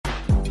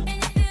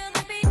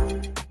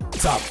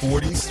Top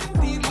 40s.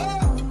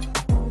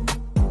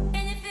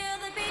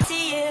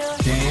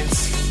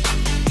 Dance.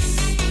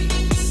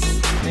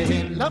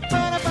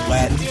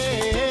 Latin.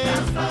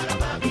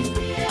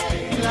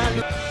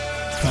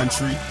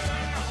 Country.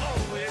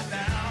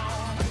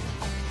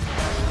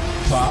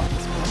 Pop.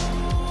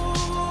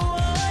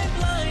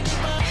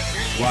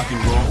 Rock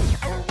and roll.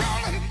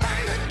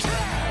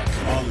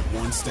 All at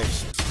one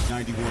station.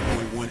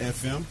 91.1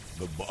 FM,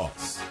 The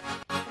Boss.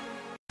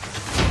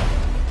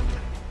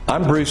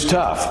 I'm Bruce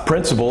Tuff,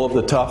 principal of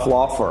the Tuff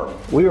Law Firm.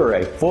 We are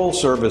a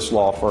full-service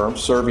law firm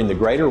serving the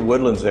greater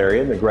Woodlands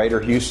area and the greater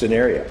Houston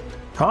area.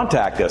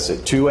 Contact us at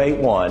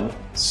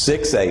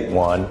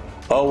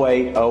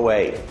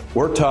 281-681-0808.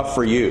 We're tough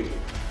for you.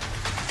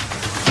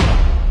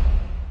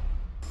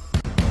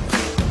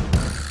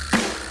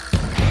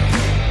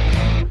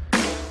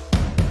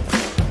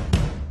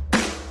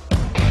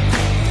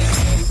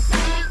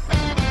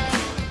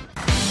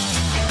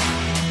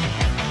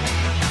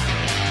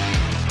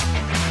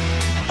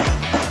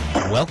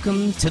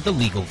 Welcome to The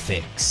Legal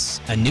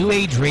Fix, a new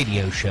age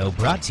radio show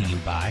brought to you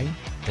by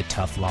the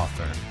Tuff Law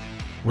Firm.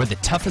 We're the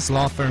toughest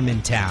law firm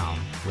in town,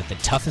 with the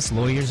toughest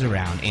lawyers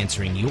around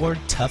answering your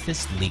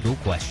toughest legal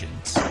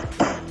questions.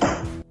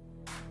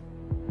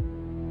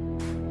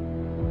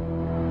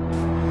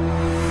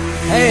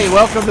 Hey,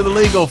 welcome to The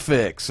Legal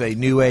Fix, a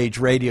new age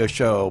radio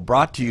show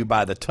brought to you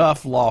by the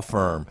Tuff Law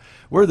Firm.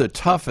 We're the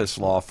toughest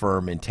law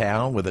firm in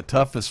town with the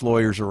toughest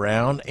lawyers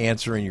around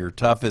answering your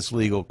toughest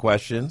legal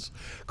questions.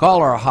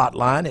 Call our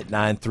hotline at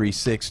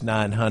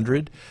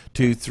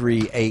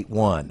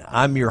 936-900-2381.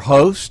 I'm your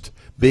host,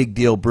 Big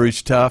Deal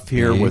Bruce Tuff,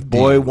 here with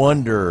Boy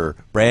Wonder,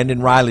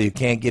 Brandon Riley, who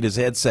can't get his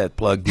headset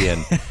plugged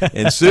in,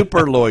 and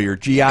super lawyer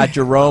G.I.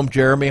 Jerome,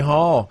 Jeremy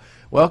Hall.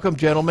 Welcome,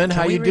 gentlemen.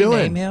 How you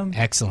doing? Him?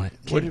 Excellent.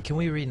 Can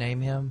we rename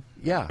him?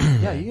 Yeah,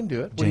 you can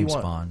do it. What do you James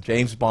want? Bond.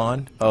 James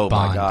Bond. Oh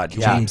Bond. my God,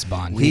 yeah. James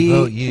Bond. We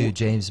vote you,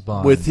 James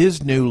Bond. With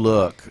his new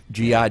look,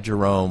 G.I.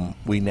 Jerome,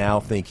 we now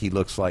think he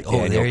looks like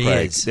Daniel there he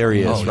Craig. is. There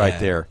he is, Oh, right yeah.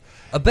 there.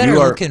 A better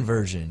You are- looking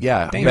version.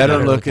 Yeah, Thank better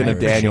you. looking I of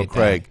Daniel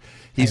appreciate Craig. that.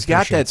 He's I got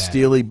appreciate that that.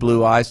 steely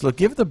blue eyes. Look,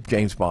 give the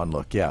James Bond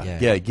look. Yeah,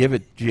 Yeah. give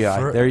it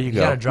G.I. There you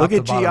go. gotta drop Look the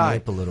at bottom G.I.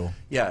 lip a little.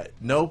 Yeah,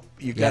 nope.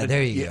 You Yeah, got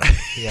there you go.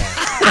 Yeah.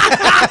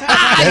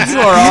 You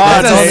are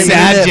on That's it. a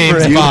sad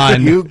James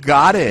Bond. You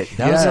got it.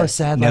 That was our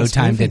sad No last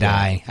Time movie, to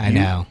Die. I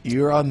know.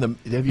 You're on the.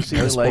 Have you seen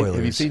No the Have you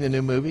spoilers. seen the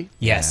new movie?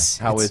 Yes.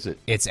 How is it?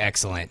 It's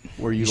excellent.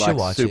 Were you You should like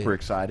watch super it.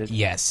 excited?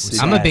 Yes.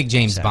 Sad. I'm a big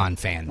James Sad. Bond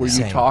fan. Were you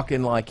Same.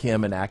 talking like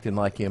him and acting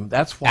like him?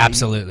 That's why.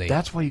 Absolutely.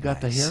 That's why you got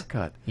the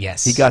haircut.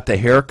 Yes. He got the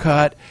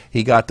haircut.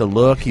 He got the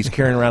look. He's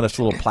carrying around this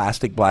little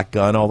plastic black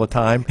gun all the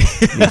time.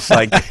 It's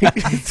like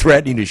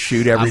threatening to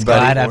shoot I'm everybody.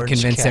 glad I've Orange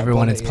convinced cap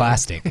everyone on it, it's yeah.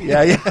 plastic.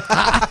 Yeah.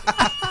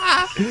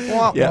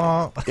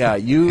 Yeah.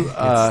 You.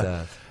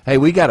 stuff. Hey,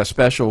 we got a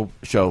special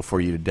show for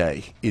you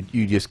today.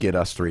 You just get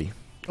us three.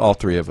 All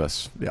three of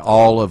us.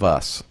 All of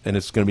us. And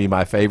it's going to be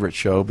my favorite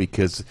show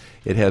because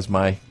it has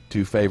my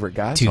two favorite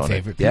guys Two on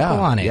favorite it. people Yeah,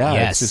 on it, Yeah,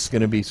 yes. it's just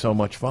going to be so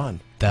much fun.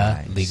 The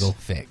Nice. Legal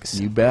Fix.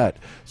 You bet.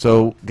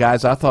 So,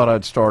 guys, I thought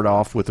I'd start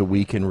off with a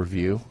week in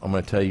review. I'm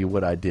going to tell you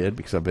what I did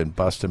because I've been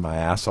busting my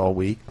ass all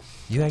week.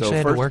 You actually So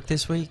had first- to work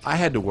this week? I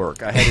had to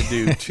work. I had to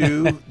do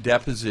 2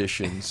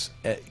 depositions,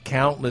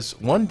 countless.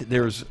 One,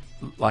 there's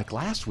like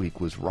last week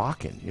was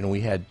rocking. You know,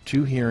 we had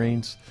 2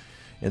 hearings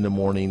in the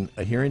morning,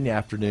 a hearing in the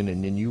afternoon,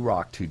 and then you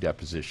rocked 2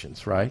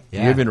 depositions, right? Do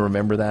you Yeah. even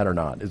remember that or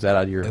not? Is that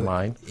out of your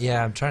mind?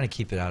 Yeah, I'm trying to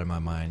keep it out of my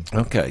mind.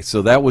 Okay,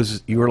 so that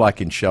was, you were like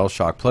in shell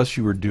shock. Plus,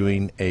 you were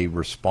doing a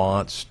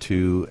response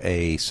to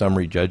a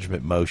summary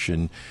judgment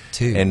motion.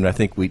 2. And I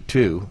think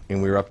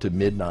and we were up to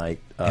midnight.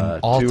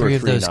 And all 2 or 3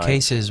 of 3 those nights.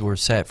 cases were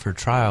set for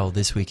trial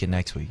this week and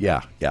next week.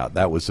 Yeah,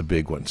 that was a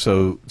big one.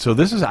 So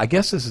this is, I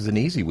guess this is an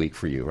easy week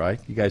for you, right?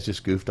 You guys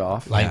just goofed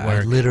off? Light Yeah, I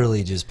work.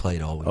 literally just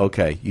played all week.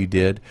 Okay, you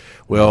did.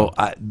 Well,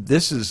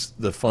 this is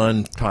the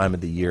fun time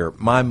of the year,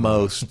 my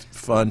most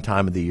fun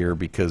time of the year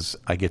because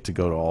I get to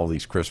go to all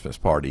these Christmas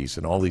parties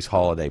and all these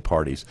holiday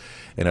parties,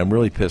 and I'm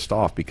really pissed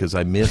off because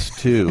I missed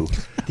 2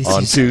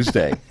 on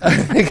Tuesday.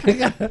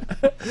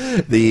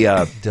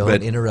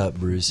 Don't interrupt,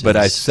 Bruce. But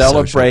I His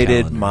social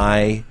celebrated calendar.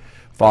 my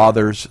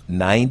father's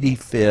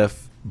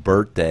 95th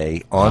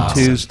birthday on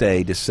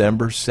Tuesday,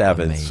 December 7th.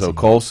 So Amazing.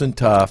 Colson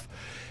Tuff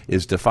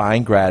is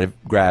defying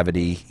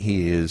gravity.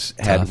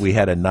 We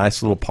had a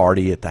nice little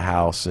party at the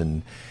house,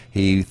 and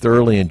he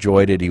thoroughly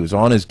enjoyed it. He was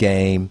on his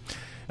game.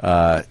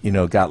 Got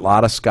a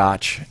lot of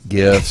scotch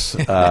gifts.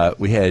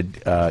 We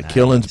had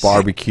Killen's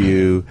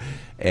barbecue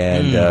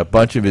and a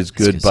bunch of his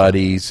good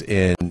buddies,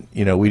 and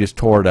we just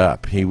tore it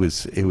up. It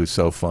was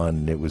so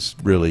fun. It was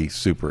really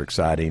super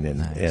exciting,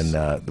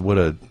 and what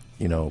a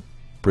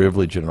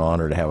privilege and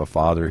honor to have a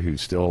father who's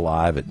still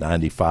alive at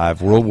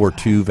 95, World War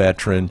II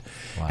veteran.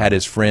 Had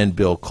his friend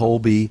Bill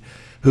Colby,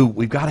 who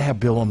we've got to have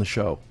Bill on the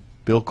show.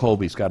 Bill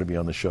Colby's got to be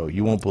on the show.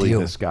 You won't believe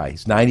this guy.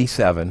 He's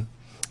 97,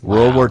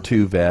 World War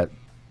II vet.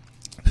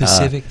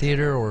 Pacific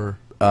Theater or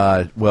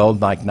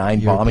Like 9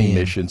 bombing European.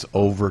 missions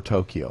over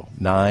Tokyo.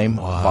 9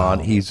 bomb.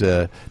 He's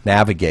a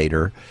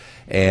navigator,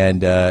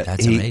 And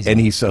That's amazing. And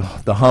he's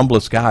the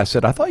humblest guy. I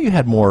said, I thought you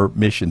had more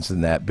missions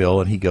than that, Bill.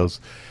 And he goes,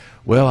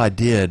 well, I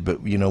did,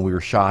 but we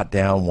were shot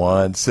down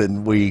once,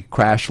 and we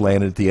crash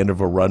landed at the end of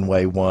a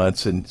runway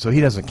once, and so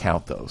he doesn't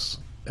count those.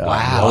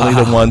 Wow.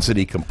 Only the ones that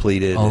he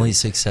completed. Only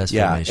successful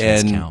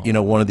missions count.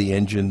 And one of the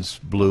engines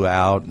blew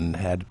out and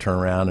had to turn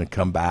around and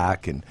come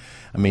back, and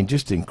I mean,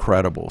 just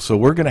incredible. So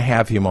we're going to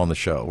have him on the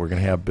show. We're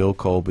going to have Bill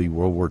Colby,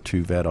 World War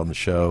II vet, on the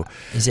show.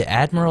 Is it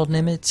Admiral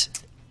Nimitz?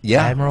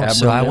 Yeah, Admiral. Admiral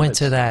So I Nimitz. went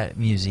to that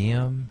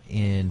museum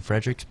in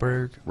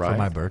Fredericksburg for Right.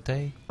 my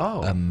birthday.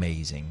 Oh.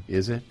 Amazing.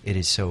 Is it? It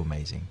is so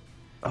amazing.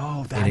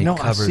 Oh, And it no, I've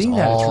covers seen that.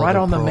 It's all right the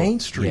on the Pearl- main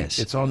street. Yes.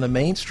 It's on the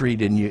main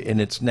street, and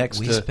it's next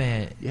We to.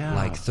 spent yeah.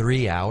 like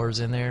 3 hours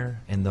in there,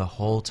 and the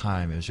whole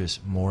time it was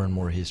just more and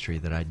more history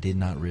that I did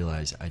not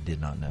realize I did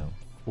not know.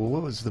 Well,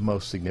 what was the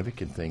most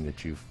significant thing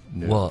that you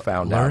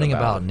found learning out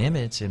about it?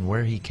 Nimitz and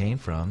where he came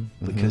from,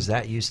 because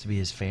that used to be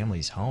his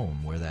family's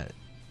home, where that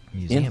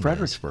museum is.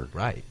 Fredericksburg.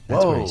 Right.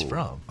 That's where he's Whoa.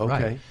 from.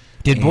 Okay. Right.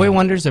 Did Boy And-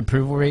 Wonder's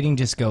approval rating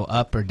just go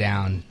up or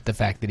down the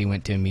fact that he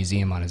went to a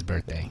museum on his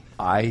birthday?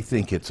 I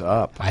think it's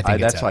up. I think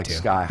it's that's up, like too.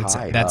 sky It's-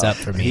 high. that's up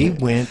for me. He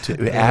went to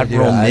do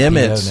Admiral an IPO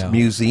Nimitz now.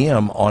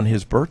 Museum on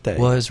his birthday.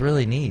 Well, it's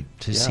really neat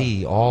to Yeah.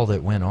 see all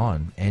that went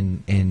on,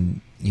 and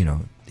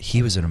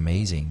he was an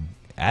amazing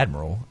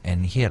admiral,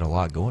 and he had a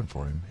lot going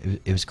for him.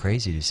 It was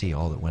crazy to see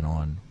all that went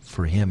on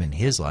for him in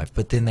his life.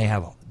 But then they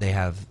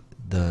have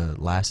the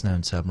last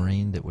known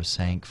submarine that was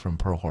sank from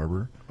Pearl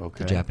Harbor,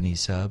 Okay. the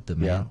Japanese sub, the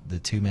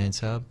 2-man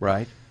sub,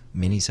 right.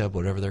 mini sub,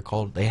 whatever they're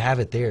called. They have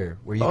it there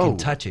where you Oh. can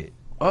touch it.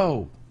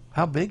 Oh,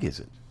 how big is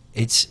it?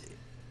 It's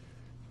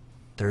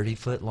 30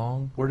 foot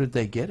long. Where did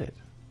they get it?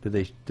 Did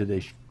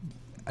they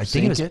I think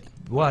sink it was. it?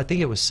 Well, I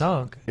think it was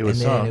sunk, It was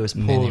and then sunk. it was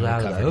And then pulled they out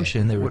of the recovered it.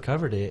 ocean. They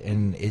recovered it,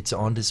 and it's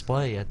on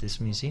display at this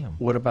museum.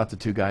 What about the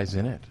two guys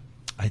in it?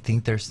 I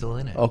think they're still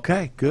in it.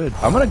 Okay, good.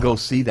 I'm going to go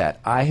see that.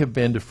 I have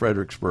been to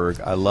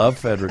Fredericksburg. I love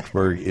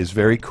Fredericksburg. It's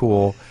very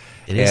cool.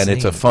 It is And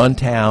it's a neat. fun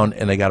town,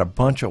 and they got a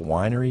bunch of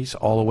wineries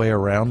all the way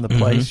around the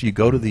place. You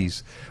go to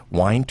these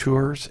wine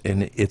tours,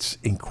 and it's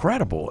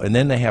incredible. And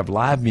then they have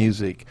live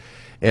music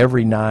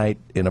every night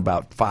in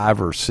about 5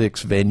 or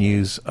 6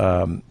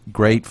 venues.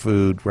 Great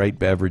food, great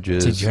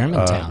beverages. It's a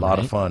German town, A lot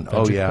of right? fun.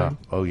 Oh yeah,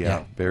 Fredericksburg? oh yeah.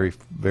 Yeah. Very,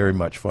 very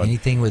much fun.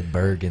 Anything with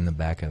Berg in the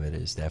back of it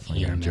is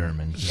definitely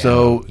German.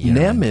 So Yeah.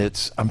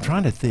 Nimitz, I'm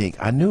trying to think.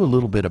 I knew a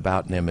little bit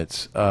about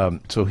Nimitz.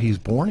 So he's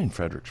born in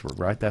Fredericksburg,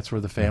 right? That's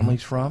where the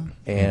family's from.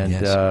 And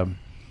Yes.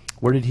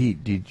 where did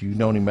you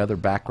know any other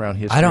background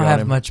history? I don't on have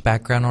him? much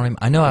background on him.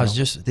 I know I was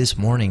just this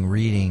morning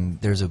reading.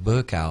 There's a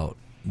book out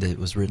that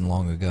was written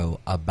long ago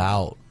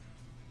about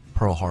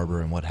Pearl Harbor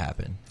and what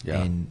happened.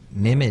 Yeah. And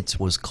Nimitz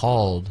was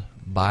called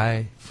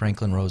by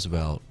Franklin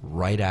Roosevelt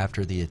right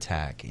after the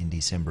attack in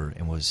December,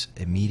 and was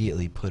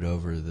immediately put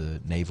over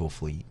the naval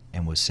fleet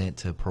and was sent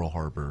to Pearl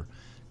Harbor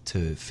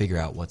to figure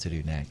out what to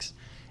do next.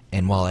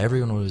 And while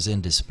everyone was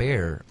in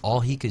despair, all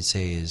he could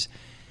say is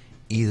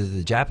either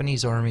the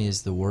Japanese army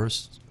is the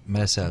worst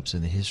mess-ups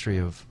in the history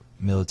of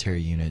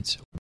military units,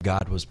 or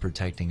God was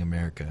protecting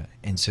America.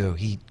 And so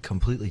he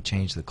completely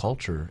changed the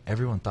culture.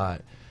 Everyone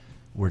thought,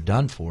 we're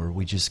done for.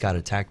 We just got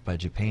attacked by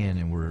Japan,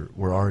 and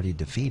we're already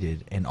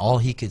defeated. And all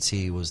he could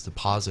see was the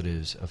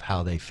positives of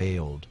how they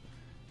failed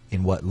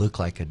in what looked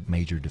like a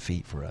major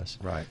defeat for us.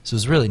 Right. So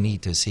it's really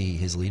neat to see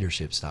his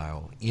leadership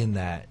style in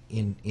that,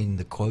 in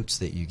the quotes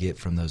that you get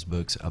from those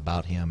books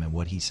about him and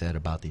what he said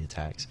about the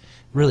attacks.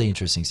 Really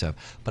interesting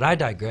stuff. But I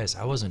digress.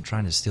 I wasn't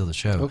trying to steal the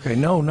show. Okay,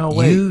 no,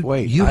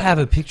 wait. You have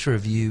a picture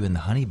of you and the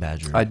Honey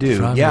Badger. I do.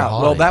 from Yeah. your Well,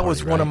 holiday that was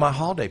party, one of right? my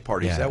holiday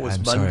parties. Yeah, that was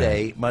I'm sorry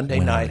Monday. I Monday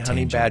went on a night,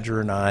 Honey tangent.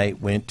 Badger and I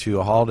went to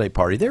a holiday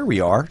party. There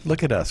we are.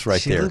 Look at us right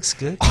She there. looks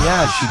good.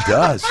 Yeah, she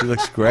does. She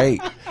looks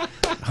great.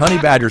 Honey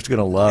Badger's going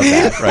to love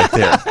that right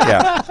there.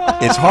 Yeah.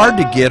 It's hard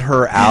to get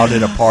her out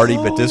at a party,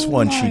 but this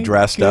one she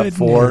dressed up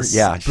for. goodness.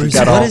 Yeah, she Bruce,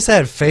 got what all. is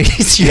that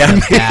face? Yeah.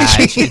 you're Gosh,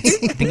 making?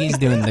 I think he's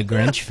doing the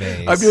Grinch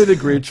face. I'm doing the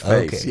Grinch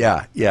face. Okay.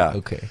 Yeah, yeah.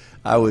 Okay.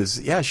 I was.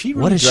 Yeah, she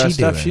really What is she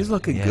dressed up. doing? She's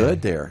looking Yeah.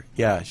 good there.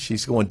 Yeah,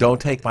 she's going. Don't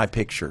take my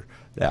picture.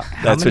 Yeah,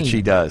 How that's what many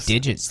she does.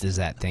 digits does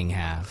that thing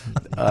have?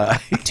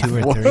 2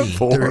 or three?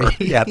 Four.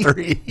 Yeah,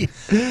 3.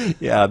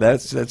 Yeah,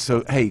 that's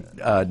so. Hey,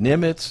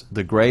 Nimitz,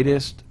 the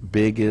greatest,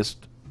 biggest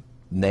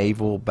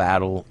naval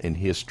battle in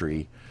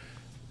history.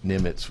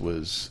 Nimitz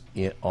was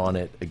on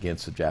it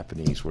against the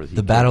Japanese. Where he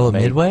The Battle of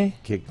Midway?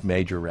 Kicked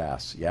major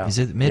ass. Yeah. Is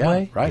it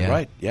Midway? Yeah, right, Yeah.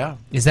 right. Yeah.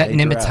 Is that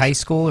Major Nimitz ass. High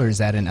School, or is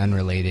that an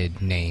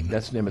unrelated name?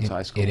 That's Nimitz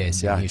High School. It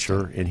is. in Yeah, Houston.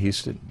 sure. In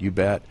Houston, you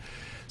bet.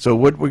 So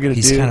what we're going to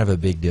do? He's kind of a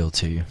big deal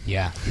too.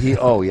 Yeah.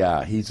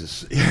 Yeah, he's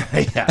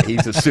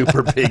a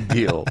super big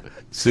deal.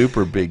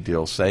 Super big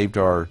deal. Saved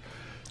our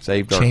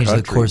Changed the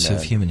country, course of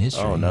man. human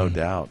history. Oh, no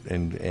doubt.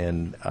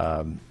 And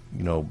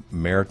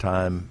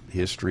maritime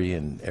history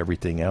and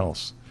everything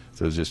else.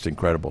 So it was just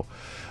incredible.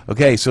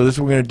 Okay, so this is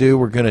what we're going to do.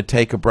 We're going to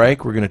take a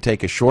break. We're going to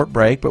take a short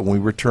break, but when we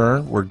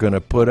return, we're going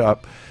to put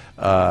up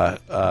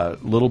a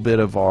little bit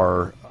of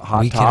our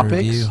hot Weekend topics.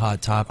 review,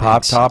 hot topics.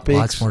 Hot topics.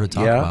 Lots more to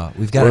talk Yeah. about.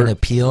 We've got We're- an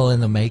appeal in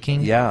the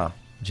making. Yeah.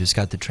 Just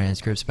got the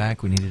transcripts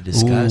back. We need to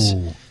discuss.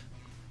 Ooh.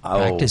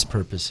 practice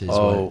purposes.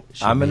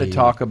 I'm going to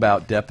talk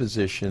about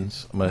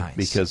depositions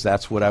because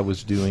that's what I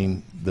was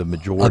doing the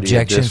majority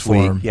of this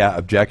week. Yeah,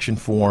 objection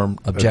form,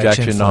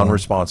 objection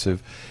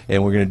non-responsive.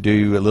 And we're going to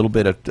do a little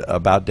bit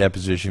about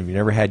deposition. If you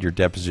never had your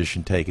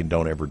deposition taken,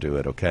 don't ever do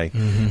it, okay?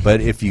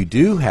 But if you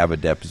do have a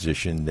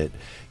deposition that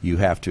you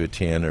have to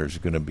attend or is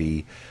going to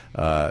be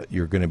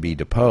you're going to be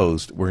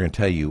deposed, we're going to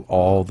tell you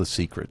all the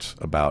secrets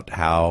about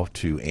how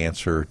to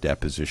answer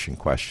deposition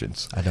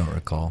questions. I don't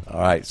recall.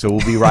 All right, so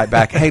we'll be right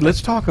back. Hey,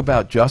 let's talk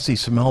about Jussie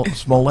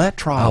Smollett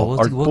trial.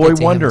 We'll Boy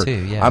Wonder.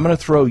 Too, yeah. I'm going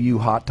to throw you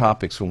hot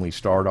topics when we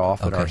start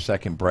off at our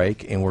second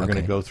break, and we're going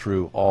to go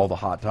through all the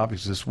hot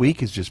topics. This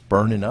week is just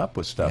burning up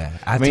with stuff. Yeah,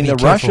 I mean, the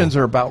Russians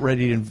are about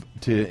ready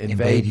to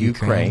invade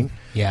Ukraine.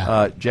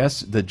 Yeah.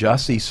 The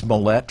Jussie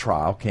Smollett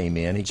trial came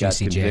in. He got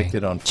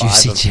convicted on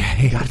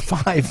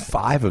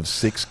five of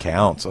 6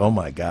 counts. Oh,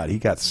 my God. He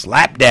got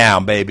slapped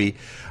down, baby.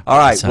 All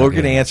right. We're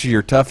going to answer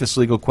your toughest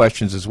legal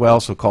questions as well,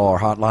 so call our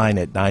hotline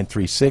at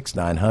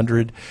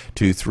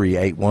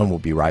 936-900-2381. We'll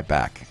be right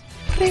back.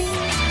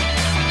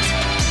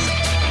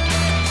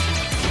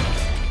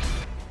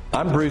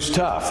 I'm Bruce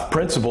Tuff,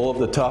 principal of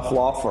the Tuff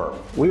Law Firm.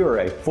 We are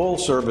a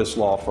full-service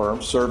law firm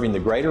serving the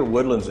greater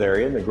Woodlands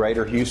area and the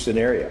greater Houston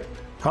area.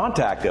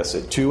 Contact us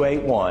at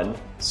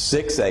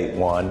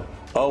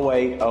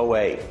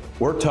 281-681-0808.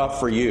 We're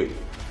tough for you.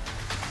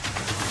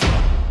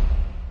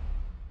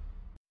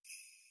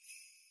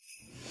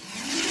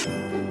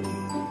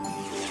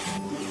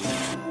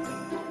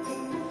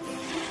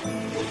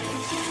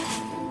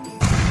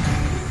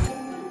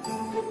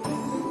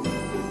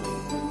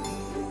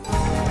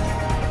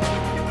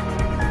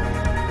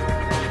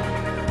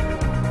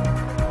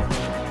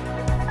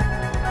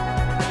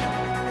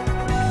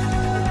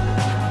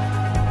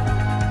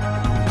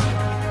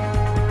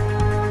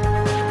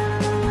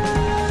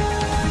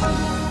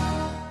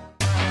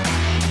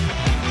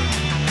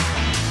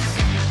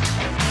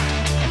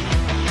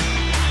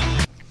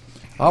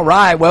 All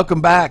right,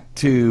 welcome back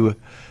to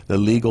the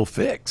Legal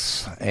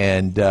Fix,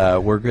 and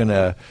we're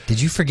gonna.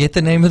 Did you forget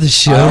the name of the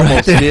show? I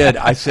almost did.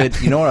 I said,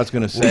 you know what I was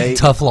going to say?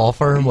 Tough Law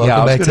Firm.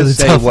 Welcome back to the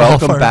Tough Law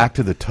Firm. Welcome back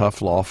to the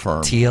Tough Law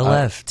Firm.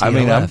 TLF. I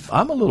mean,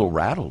 I'm a little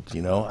rattled.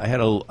 You know, I had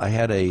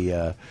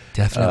a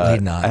definitely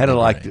not. I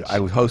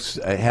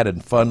had a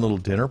fun little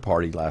dinner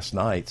party last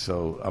night,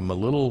 so I'm a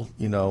little,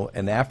 you know.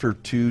 And after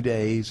 2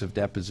 days of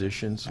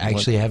depositions,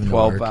 actually having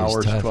 12 to work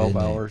hours, is tough, 12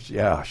 hours.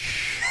 Yeah.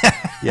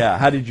 Yeah.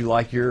 How did you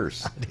like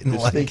yours? I didn't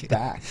like it.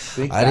 I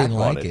didn't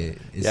like it.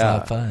 It's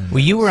not fun. Well,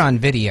 you were on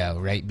video,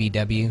 right,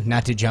 BW?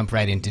 Not to jump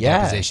right into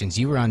depositions.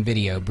 You were on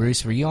video.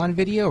 Bruce, were you on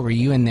video, or were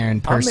you in there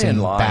in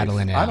person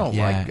battling it out?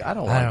 I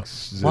don't like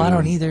Zoom I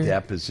don't either.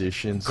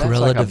 Depositions.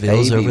 Corilla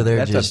DeVille's over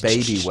there. That's a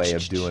baby way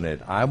of doing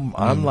it.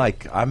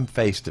 I'm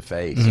face to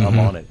face. I'm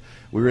on it.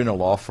 We were in a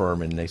law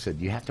firm, and they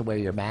said you have to wear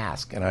your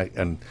mask,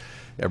 and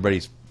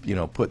everybody's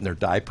putting their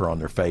diaper on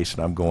their face,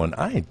 and I'm going,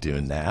 I ain't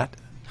doing that.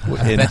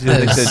 And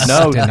they said,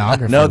 no,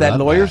 that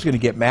lawyer's going to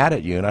get mad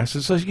at you. And I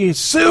said, so you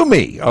sue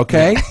me,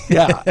 okay?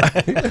 Yeah.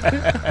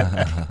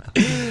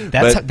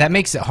 That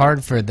makes it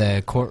hard for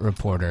the court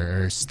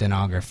reporter or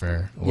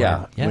stenographer.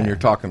 When you're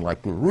talking like,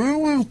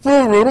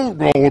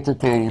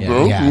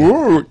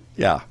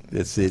 yeah, it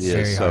is.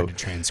 Very hard to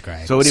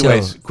transcribe. So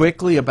anyways,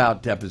 quickly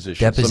about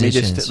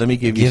depositions. Let me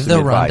give you some the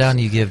advice. rundown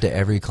you give to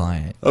every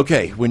client.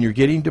 Okay, when you're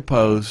getting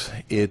deposed,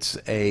 it's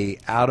a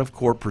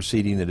out-of-court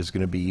proceeding that is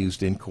going to be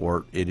used in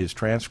court. It is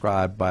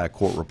transcribed by a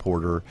court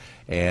reporter,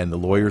 and the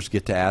lawyers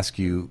get to ask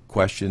you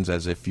questions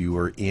as if you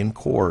were in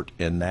court,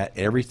 and that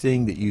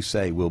everything that you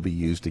say will be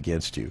used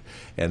against you.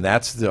 And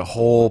that's the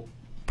whole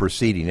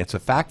proceeding. It's a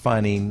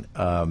fact-finding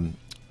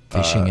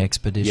fishing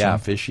expedition. Yeah,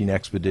 fishing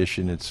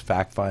expedition. It's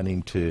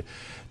fact-finding to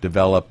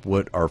develop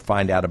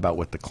find out about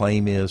what the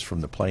claim is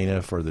from the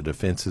plaintiff or the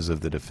defenses of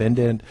the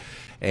defendant.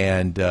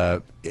 And I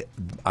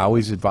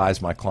always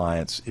advise my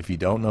clients, if you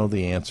don't know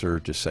the answer,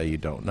 just say you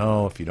don't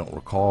know. If you don't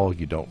recall,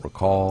 you don't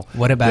recall.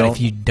 What about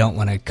if you don't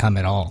want to come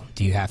at all?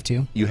 Do you have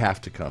to? You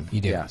have to come. You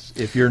do? Yes.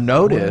 If you're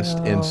noticed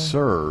and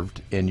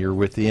served and you're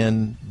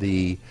within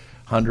the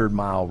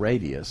 100-mile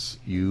radius,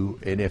 and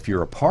if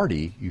you're a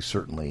party, you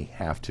certainly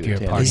have to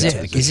attend. Is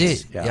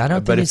it? Yeah. I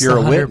don't. But think if you're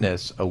a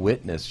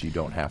witness, you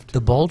don't have to.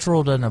 The bulge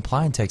rule doesn't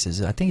apply in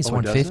Texas. I think it's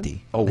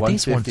 150. Oh, 150. I think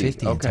it's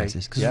 150 in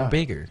Texas because we're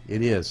bigger.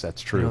 It is.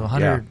 That's true.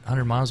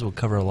 100 miles will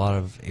cover a lot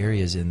of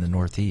areas in the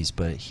Northeast,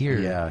 but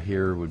here,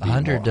 here would be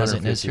 100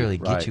 doesn't necessarily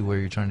get you where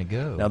you're trying to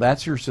go. Now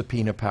that's your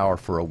subpoena power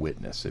for a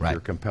witness if you're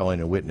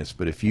compelling a witness.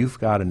 But if you've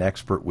got an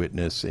expert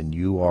witness and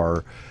you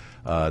are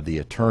the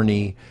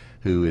attorney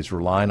who is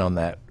relying on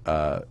that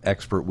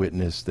expert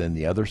witness, then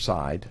the other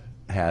side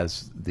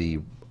has the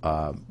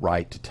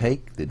right to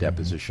take the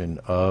deposition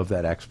of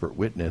that expert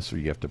witness, or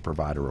you have to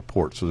provide a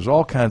report. So there's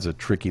all kinds of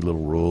tricky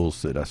little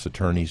rules that us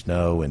attorneys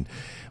know, and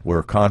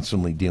we're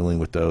constantly dealing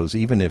with those.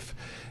 Even if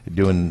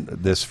doing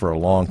this for a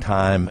long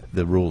time,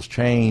 the rules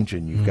change,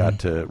 and you've got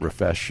to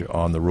refresh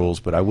on the rules.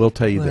 But I will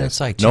tell you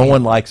this: no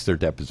one likes their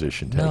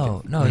deposition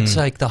taken. No, it's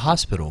like the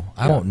hospital.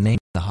 I won't name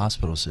the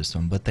hospital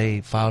system, but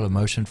they filed a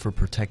motion for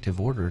protective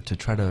order to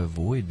try to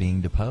avoid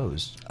being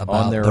deposed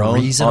about the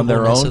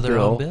reasonableness of their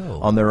own bill.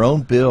 On their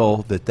own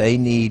bill that they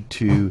need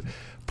to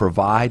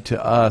provide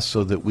to us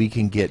so that we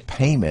can get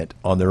payment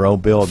on their own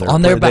bill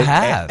on their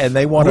behalf, and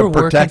they want a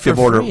protective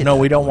order. No,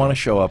 we don't want to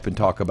show up and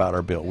talk about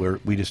our bill.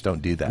 We just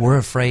don't do that. We're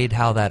afraid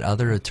how that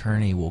other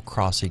attorney will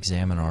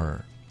cross-examine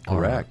our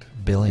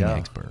billing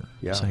expert.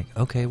 Yeah. It's like,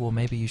 okay, well,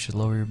 maybe you should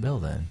lower your bill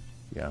then.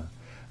 Yeah.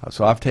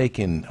 So I've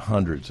taken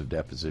hundreds of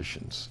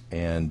depositions,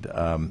 and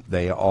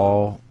they're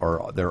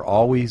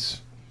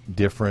always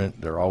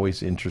different. They're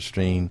always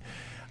interesting.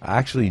 I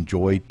actually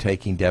enjoy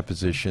taking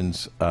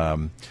depositions.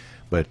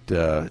 But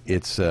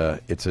it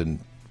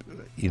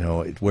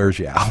wears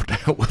you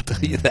out. We'll tell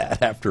you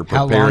that after preparing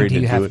to do it. How long do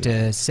you have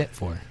to sit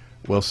for?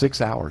 Well,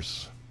 6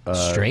 hours.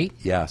 Straight?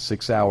 Yeah,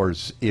 6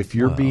 hours. If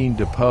you're being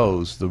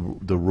deposed,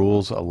 the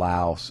rules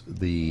allow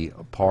the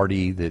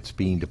party that's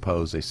being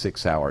deposed a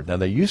 6 hour. Now,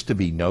 there used to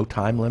be no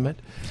time limit.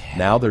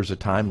 Now there's a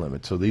time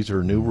limit. So these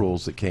are new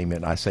rules that came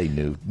in. I say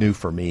new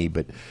for me,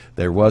 but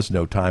there was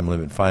no time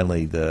limit.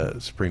 Finally, the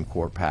Supreme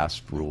Court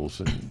passed rules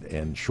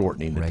and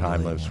shortening the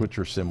time limits, which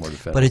are similar to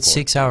federal But it's court.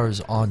 6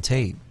 hours on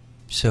tape.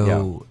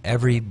 So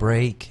every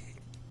break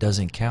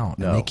doesn't count.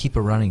 No. And they keep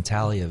a running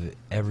tally of it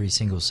every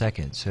single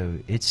second. So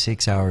it's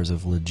 6 hours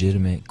of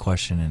legitimate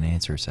question and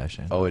answer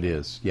session. Oh, it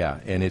is, yeah.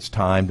 And it's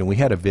timed. And we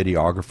had a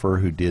videographer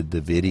who did the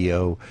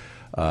video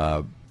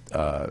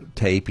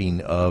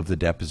taping of the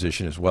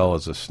deposition, as well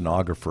as a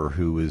stenographer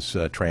who was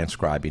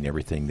transcribing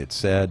everything that's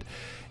said.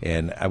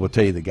 And I will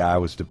tell you, the guy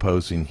was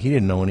deposing. He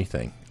didn't know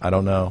anything. I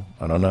don't know.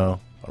 I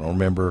don't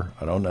remember.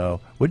 I don't know.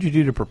 What did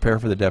you do to prepare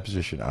for the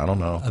deposition? I don't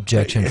know.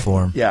 Objection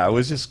form. Yeah, it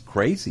was just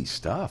crazy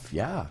stuff.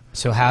 Yeah.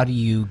 So how do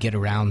you get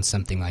around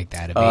something like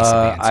that?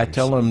 I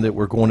tell them that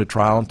we're going to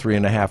trial in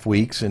 3.5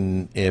 weeks,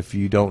 and if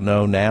you don't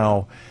know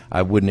now,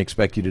 I wouldn't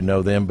expect you to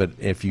know then. But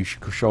if you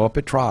show up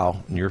at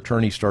trial and your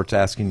attorney starts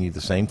asking you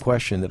the same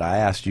question that I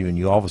asked you, and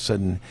you all of a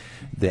sudden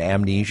the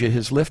amnesia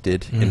has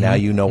lifted, and now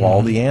you know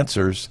all the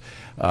answers,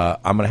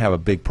 I'm going to have a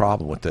big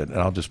problem with it, and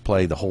I'll just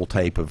play the whole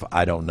tape of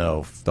I don't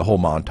know, the whole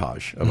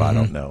montage of I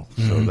don't know.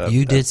 So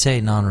you did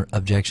say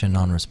objection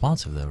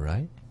non-responsive, though,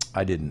 right?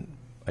 I didn't.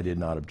 I did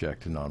not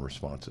object to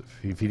non-responsive.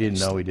 If he didn't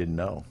know, he didn't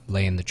know.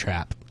 Laying the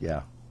trap.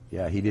 Yeah.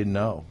 Yeah, he didn't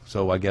know.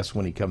 So I guess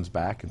when he comes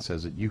back and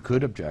says that you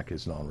could object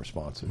as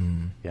non-responsive.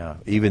 Yeah,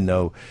 even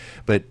though,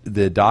 but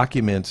the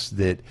documents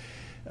that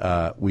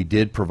we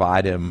did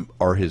provide him,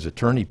 or his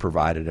attorney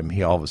provided him,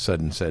 he all of a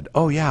sudden said,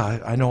 "Oh yeah,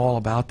 I know all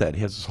about that."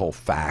 He has this whole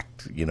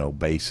fact,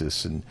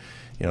 basis, and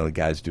the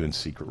guy's doing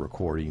secret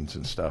recordings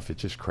and stuff.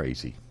 It's just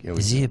crazy.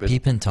 Is he a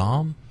peeping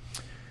Tom?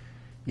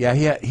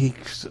 Yeah, he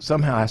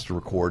somehow has to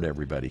record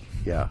everybody.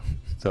 Yeah.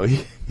 So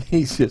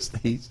he's just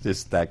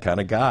that kind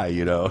of guy,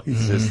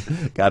 He's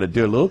just got to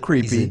do a little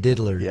creepy. He's a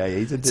diddler. Yeah,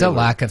 he's a diddler. It's a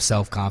lack of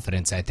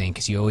self-confidence, I think,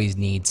 because you always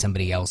need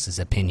somebody else's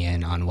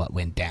opinion on what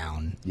went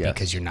down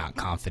because you're not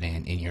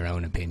confident in your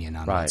own opinion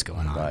on what's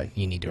going on. Right.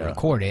 You need to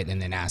record it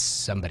and then ask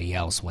somebody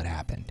else what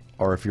happened.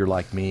 Or if you're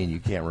like me and you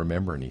can't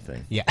remember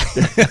anything. Yeah.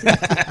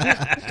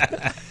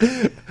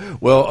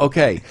 Well,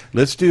 okay,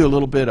 let's do a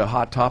little bit of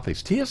hot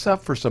topics. Tee us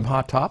up for some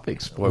hot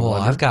topics, Boy Well,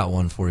 Wonder. I've got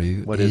one for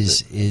you. What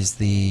is it? Is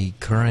the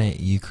current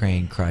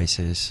Ukraine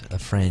crisis a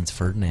Franz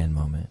Ferdinand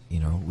moment?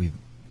 We've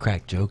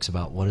cracked jokes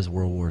about what does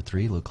World War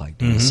III look like?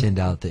 Do we send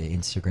out the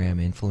Instagram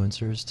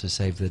influencers to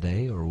save the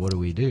day, or what do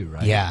we do,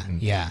 right? Yeah,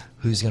 And yeah.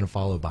 who's going to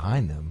follow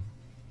behind them?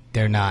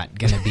 They're not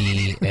going to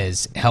be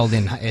as held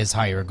in as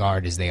high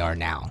regard as they are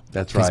now.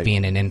 That's Because right.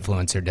 being an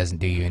influencer doesn't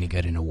do you any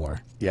good in a war.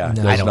 Yeah, No,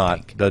 does I don't not.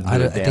 think. Doesn't I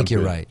do a think damn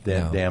you're good- right.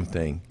 That No. damn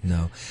thing.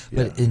 No,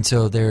 but and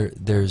so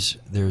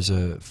there's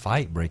a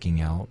fight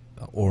breaking out,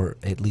 or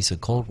at least a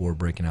Cold War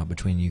breaking out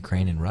between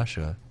Ukraine and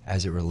Russia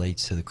as it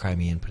relates to the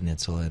Crimean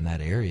Peninsula in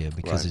that area,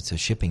 because Right. it's a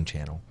shipping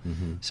channel.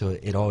 So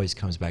it always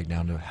comes back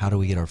down to how do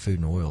we get our food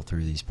and oil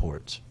through these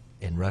ports?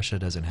 And Russia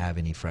doesn't have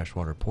any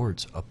freshwater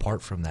ports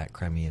apart from that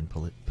Crimean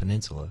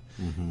Peninsula.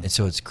 And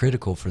so it's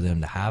critical for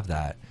them to have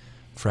that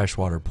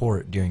freshwater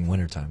port during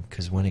wintertime,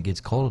 because when it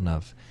gets cold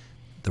enough,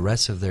 the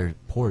rest of their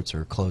ports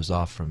are closed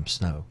off from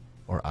snow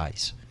or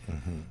ice.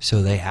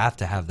 So they have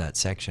to have that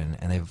section,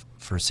 and they've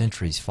for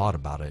centuries fought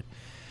about it.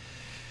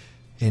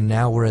 And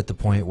now we're at the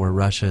point where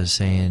Russia is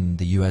saying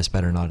the U.S.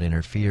 better not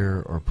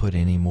interfere or put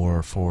any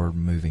more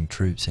forward-moving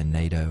troops in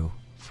NATO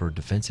for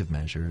defensive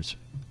measures,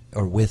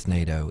 or with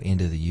NATO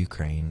into the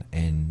Ukraine.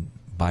 And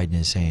Biden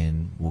is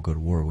saying we'll go to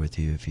war with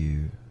you if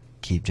you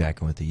keep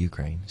jacking with the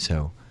Ukraine.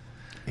 So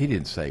He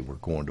didn't say we're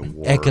going to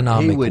war.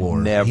 Economic he would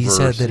war. Never, He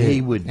said that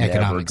he would never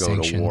economic go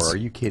sanctions. to war. Are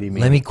you kidding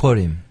me? let me quote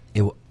him.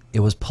 It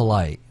was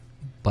polite,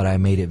 but I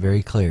made it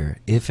very clear.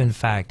 If in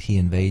fact he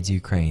invades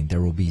Ukraine,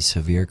 there will be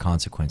severe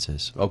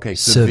consequences. Okay,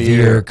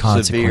 severe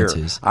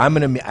consequences. Severe. I'm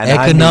going to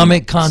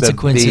Economic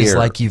consequences severe.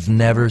 like you've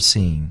never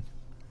seen.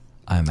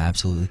 I'm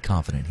absolutely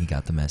confident he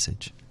got the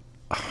message.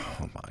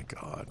 Oh, my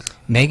God.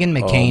 Meghan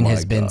McCain my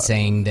has been God.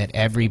 saying that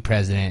every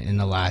president in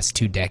the last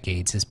 2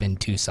 decades has been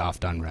too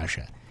soft on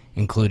Russia,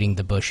 including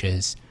the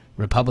Bush's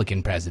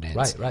Republican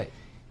presidents. Right.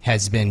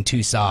 Has been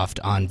too soft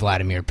on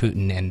Vladimir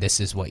Putin, and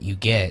this is what you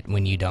get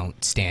when you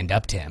don't stand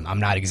up to him. I'm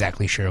not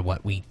exactly sure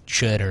what we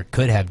should or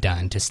could have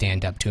done to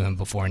stand up to him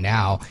before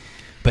now,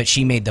 but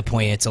she made the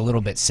point it's a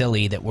little bit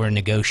silly that we're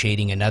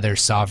negotiating another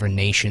sovereign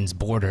nation's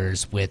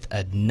borders with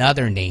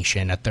another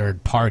nation, a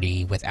third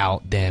party,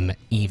 without them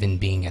even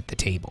being at the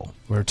table.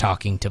 We're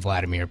talking to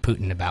Vladimir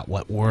Putin about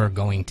what we're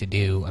going to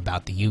do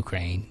about the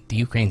Ukraine. The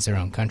Ukraine's their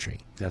own country.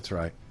 That's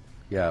right.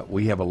 Yeah,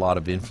 we have a lot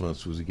of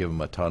influence because we give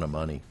them a ton of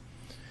money.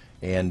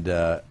 And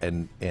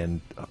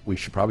we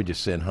should probably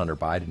just send Hunter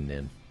Biden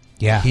in.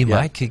 Yeah. He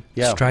might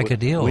strike a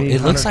deal. we need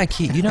It looks Hunter-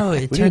 like it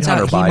we turns need out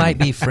Hunter he Biden. might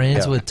be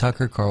friends Yeah. with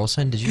Tucker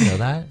Carlson. Did you know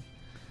that?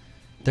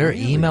 There are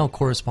email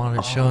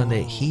correspondence showing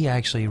that he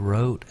actually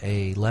wrote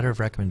a letter of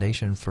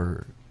recommendation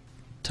for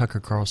Tucker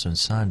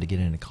Carlson's son to get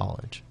into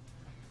college.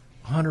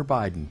 Hunter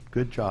Biden,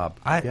 good job.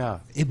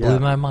 It blew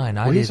my mind.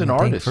 I he's didn't an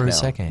think artist for a now.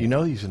 second. You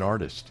know he's an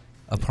artist.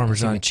 A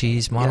Parmesan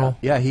cheese model?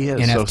 Yeah, he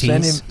is. So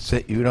NFTs?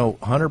 send him.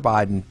 Hunter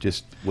Biden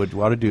just what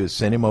ought to do is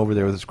send him over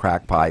there with his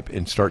crack pipe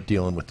and start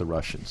dealing with the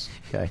Russians.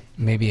 Okay.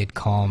 Maybe it'd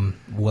calm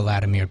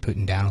Vladimir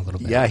Putin down a little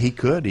bit. Yeah, he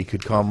could. He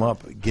could come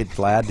up, get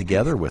Vlad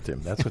together with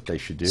him. That's what they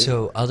should do.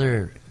 So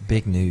other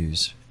big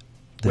news.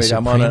 The Wait,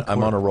 I'm Supreme on a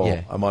Court- roll.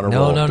 yeah. I'm on a No,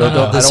 roll. no, Don't-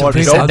 no. I The don't want-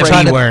 Supreme don't I'm break-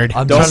 trying to, word.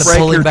 I'm Don't trying to break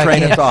pull your it back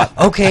train in. of thought.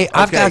 Okay,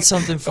 I've Okay. got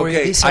something for you.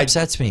 Okay, This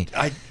upsets me.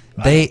 I-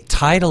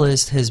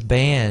 Titleist has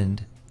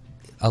banned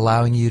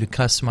allowing you to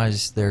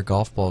customize their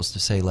golf balls to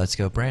say "Let's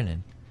go,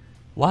 Brandon."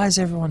 Why is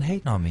everyone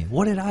hating on me?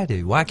 What did I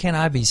do? Why can't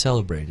I be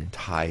celebrated?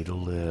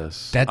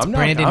 Titleist. That's I'm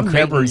Brandon I'm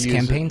never Creighton's using-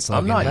 campaign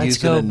slogan. I'm not Let's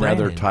using go,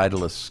 another Brandon.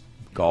 Titleist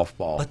golf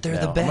ball. But they're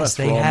now. the I'm gonna best.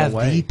 They throw 'em have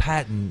away. the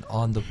patent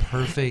on the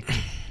perfect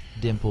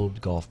dimpled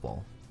golf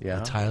ball. Yeah.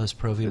 The Titleist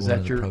Pro V1 Is and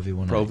that the your Pro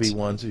V1X. Pro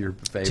V1s are your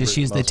favorite? Just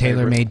use the most favorite?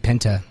 tailor-made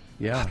Pinta.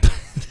 Yeah.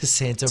 The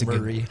Santa That's a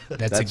good, Maria.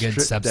 that's a good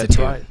true. substitute. That's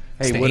right.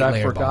 It's Hey, the what I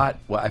 8-layer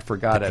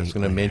forgot, I was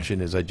going to 8-layer.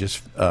 mention is I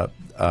just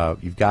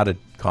you've got to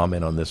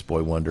comment on this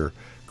boy wonder,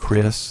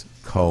 Chris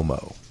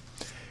Como.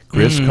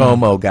 Chris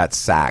Como got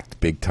sacked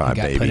big time,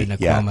 He got baby. put in a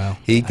Cuomo.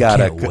 He got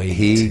can't wait to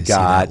see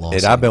that and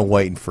lawsuit. I've been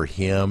waiting for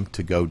him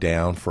to go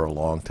down for a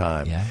long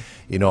time. Yeah.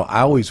 You know,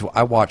 I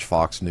watch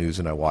Fox News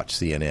and I watch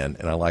CNN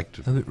and I like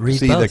to Read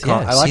see both, the yeah.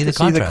 I like See to the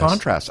see the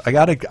contrast.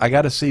 contrast. I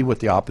got to see what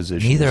the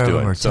opposition Neither is of doing.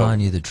 them are So- telling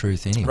you the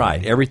truth anyway.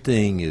 Right.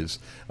 Everything is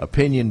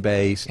opinion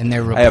based, And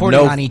they're I have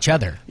reporting no- on each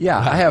other. Yeah,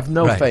 I have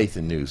no Right. faith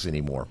in news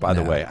anymore. By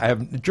the No. way, I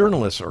have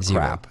journalists are Zero.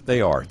 crap.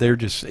 They are. They're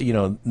just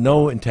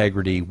no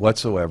integrity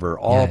whatsoever.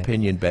 All Yeah.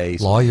 opinion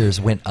based.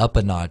 Lawyers went up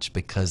a notch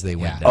because they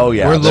went Yeah. down. Oh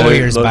yeah, We're they're-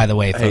 lawyers, look- by the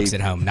way, folks hey,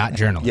 at home, not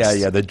journalists. Yeah,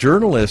 yeah. The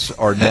journalists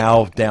are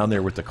now down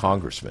there with the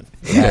congressman.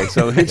 Okay,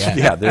 so it's,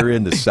 they're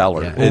in the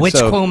cellar. Yeah. Well, And which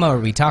so- Cuomo are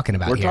we talking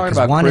about We're here? talking 'Cause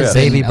about one Chris. is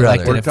Baby an brother.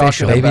 elected We're talking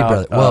official. Baby about,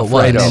 brother. Well, Fredo.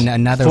 what? And then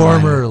another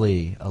one.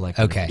 Formerly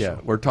elected. Okay. Yeah,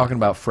 we're talking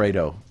about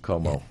Fredo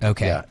Como.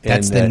 Okay, Yeah,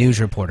 that's and, the news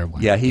reporter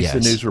one. Yeah, he's the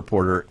Yes. news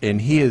reporter,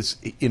 and he is,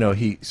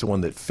 he's the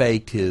one that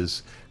faked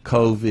his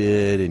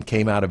COVID and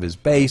came out of his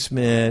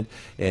basement,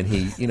 and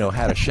he,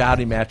 had a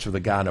shouting match with a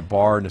guy in a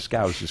bar, and this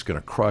guy was just going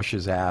to crush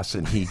his ass,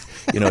 and he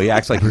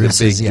acts like he's a Bruce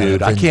big is, yeah,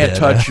 dude. I can't vendetta.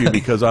 touch you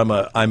because I'm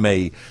on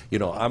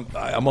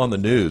the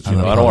news. I'm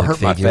a I don't want to public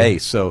hurt my figure.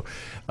 face. So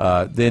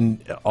then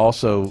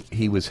also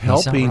he was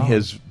not helping wrong.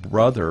 his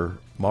brother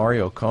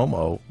Mario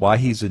Como, why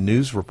he's a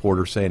news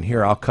reporter, saying,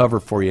 "Here, I'll cover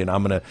for you, and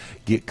I'm going to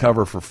get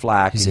cover for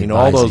flack." He's And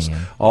advising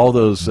him. all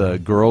those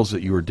girls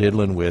that you were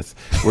diddling with,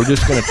 we're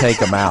just going to take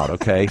them out.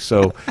 Okay,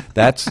 so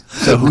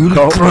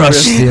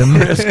crushed him.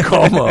 Chris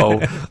Como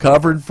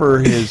covered for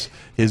his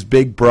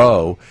big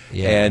bro,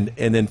 Yeah.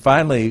 and then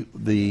finally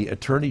the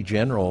Attorney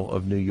General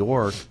of New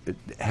York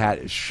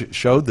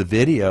showed the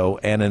video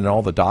and in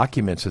all the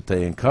documents that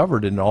they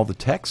uncovered and all the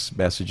text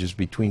messages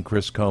between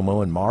Chris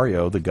Como and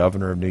Mario, the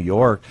governor of New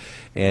York,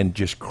 and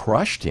just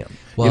crushed him.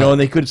 Well, and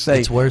they could say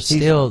it's worse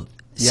he's- still.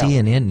 Yeah.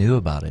 CNN knew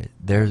about it.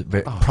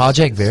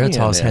 Project Veritas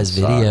CNN has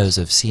sucks. videos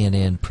of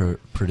CNN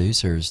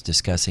producers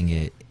discussing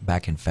it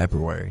back in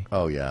February.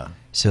 Oh yeah.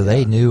 So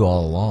they knew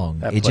all along.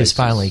 That It place just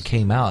finally is-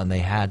 came out, and they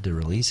had to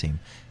release him.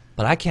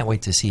 But I can't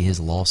wait to see his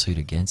lawsuit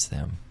against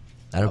them.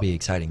 That'll be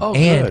exciting. Oh,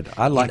 and good.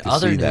 I'd like in to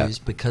other see that. news,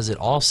 because it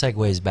all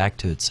segues back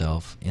to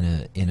itself in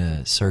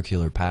a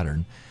circular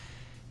pattern.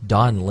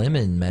 Don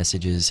Lemon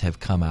messages have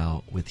come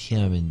out with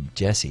him and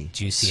Jesse.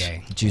 Juicy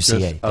A. Juicy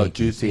A. thank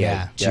you. Juicy A.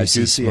 Yeah. Juicy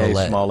Juicy A.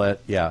 Smollett.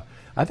 Smollett. Yeah.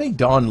 I think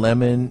Don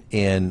Lemon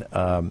and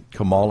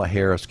Kamala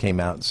Harris came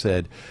out and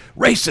said,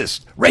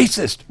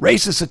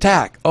 racist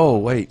attack. Oh,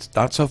 wait,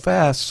 not so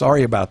fast.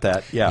 Sorry about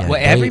that. Yeah. Yeah. Well,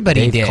 Dave-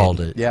 everybody Dave did. called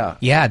it. Yeah.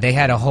 Yeah, they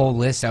had a whole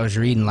list. I was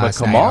reading last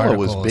night. Kamala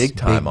was articles. big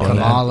time on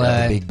that. Kamala,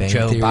 Yeah, the Big Bang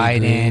Joe Theory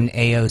Biden,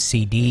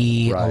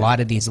 AOCD, Right. a lot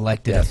of these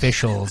elected Yes.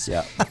 officials.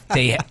 Yeah.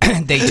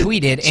 They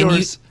tweeted, and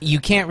Yours. you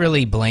can't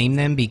really blame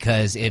them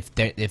because if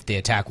the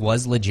attack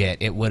was legit,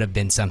 it would have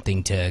been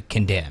something to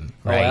condemn,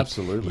 Oh, right?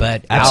 absolutely.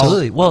 But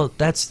Absolutely. Well,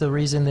 that's the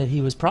reason that he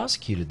was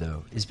prosecuted,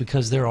 though, is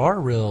because there are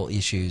real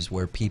issues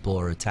where people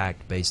are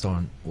attacked based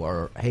on,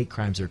 or hate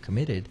crimes are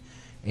committed,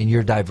 and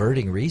you're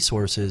diverting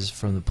resources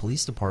from the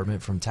police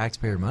department, from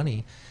taxpayer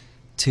money,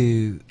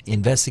 to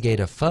investigate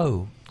a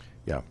foe,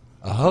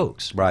 a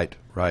hoax. Right.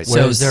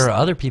 Whereas there are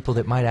other people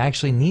that might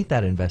actually need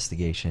that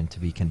investigation to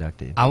be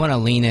conducted. I want to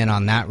lean in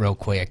on that real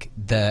quick.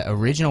 The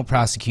original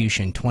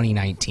prosecution,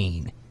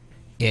 2019,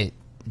 it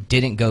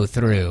didn't go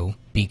through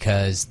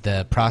because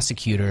the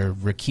prosecutor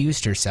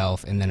recused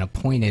herself and then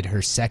appointed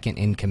her second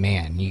in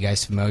command. You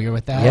guys familiar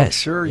with that? Yes,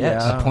 sure.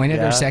 yes. Yeah, appointed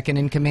her second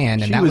in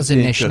command, and that was in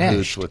Anish cahoots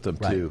Nesh. with them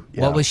too.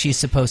 Yeah. What was she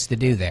supposed to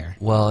do there?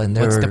 Well, and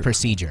what's the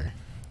procedure?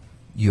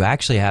 You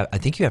actually have, I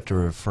think you have to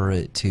refer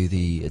it to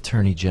the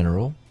Attorney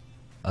General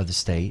of the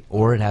state,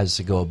 or it has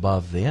to go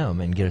above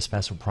them and get a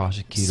special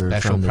prosecutor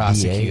from the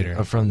DA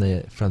or from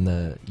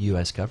the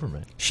U.S.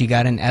 government. She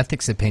got an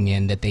ethics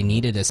opinion that they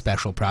needed a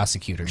special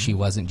prosecutor. She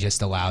wasn't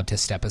just allowed to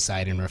step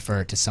aside and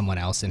refer it to someone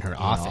else in her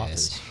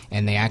office.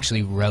 And they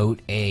actually wrote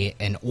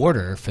an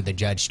order for the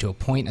judge to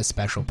appoint a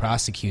special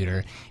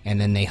prosecutor, and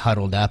then they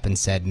huddled up and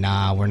said,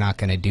 nah, we're not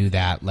going to do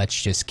that. Let's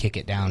just kick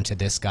it down to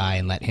this guy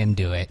and let him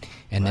do it.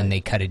 And then they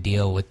cut a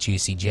deal with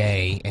Juicy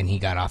J, and he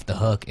got off the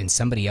hook, and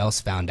somebody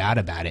else found out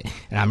about it.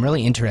 And I'm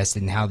really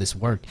interested in how this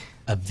worked.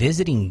 A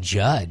visiting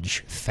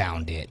judge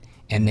found it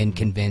and then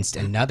convinced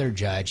another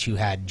judge who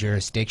had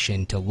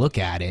jurisdiction to look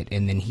at it,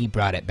 and then he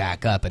brought it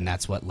back up, and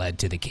that's what led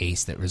to the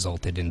case that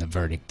resulted in the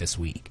verdict this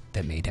week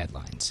that made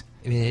headlines.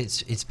 I mean,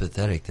 it's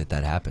pathetic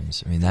that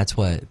happens. I mean, that's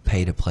what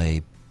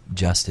pay-to-play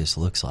justice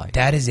looks like.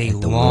 That is a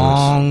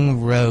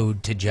long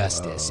road to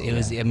justice. It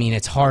was. I mean,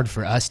 it's hard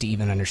for us to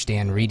even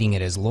understand, reading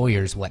it as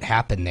lawyers, what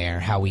happened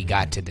there, how we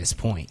got to this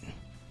point.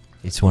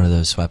 It's one of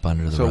those swept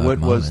under the rug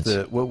moments.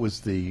 What was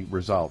the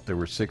result? There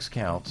were 6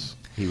 counts.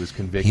 He was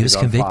convicted. He was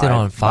convicted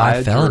on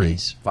 5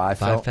 felonies. Five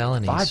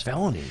felonies. 5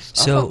 felonies.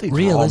 So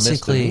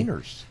realistically,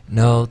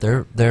 no,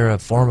 they're a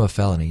form of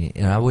felony,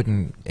 and I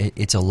wouldn't.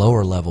 It's a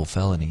lower level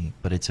felony,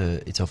 but it's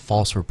a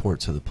false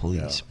report to the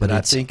police. Yeah. But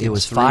I think it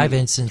was 5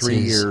 instances. 3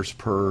 years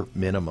per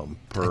minimum.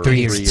 Per 3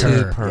 years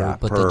per.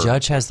 But the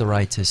judge has the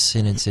right to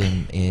sentence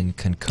him in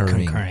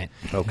concurring. Concurrent.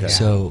 Okay.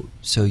 So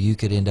you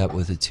could end up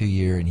with a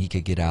 2-year, and he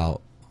could get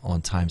out on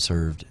time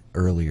served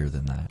earlier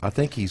than that. I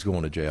think he's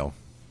going to jail.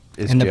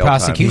 And the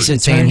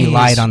prosecution's saying he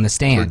lied on the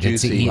stand.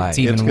 It's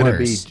even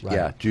worse.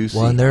 Juicy.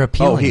 Well, and they're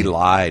appealing. Oh, he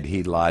lied.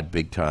 He lied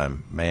big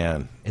time.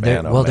 Man.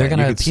 They're going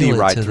to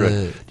appeal it to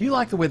the... Do you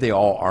like the way they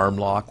all arm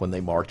lock when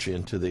they march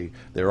into the...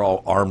 They're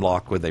all arm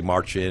locked when they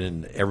march in,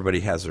 and everybody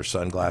has their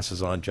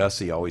sunglasses on.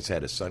 Jussie always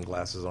had his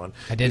sunglasses on.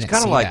 I didn't He's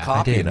kind of like that.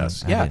 copying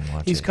us. I didn't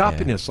watch he's it,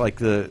 copying us like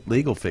the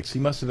Legal Fix. He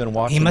must have been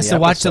watching He must the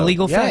have watched the episode.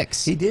 Legal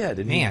Fix. He did.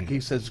 And Man. he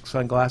says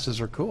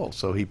sunglasses are cool,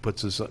 so he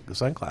puts his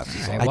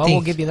sunglasses on. Well,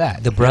 we'll give you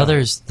that.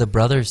 The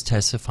brothers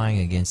testifying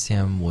against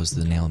him was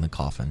the nail in the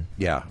coffin.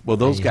 Yeah. Well,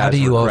 those guys How do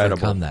you were credible.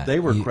 overcome that? They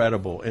were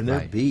credible, and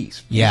they're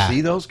beasts. Yeah. You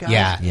see those guys?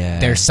 Yeah.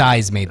 Their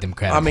size made them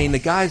credible. I mean, the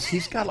guys,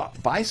 he's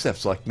got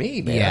biceps like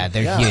me, man. Yeah,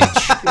 they're huge.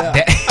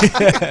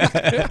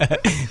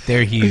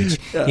 They're huge.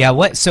 Yeah.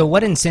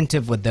 What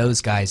incentive would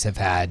those guys have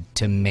had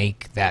to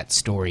make that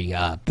story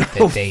up,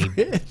 that they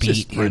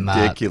beat him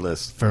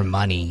ridiculous. up for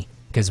money?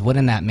 Because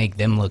wouldn't that make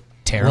them look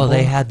terrible? Well,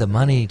 they had the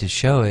money to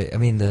show it. I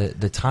mean,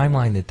 the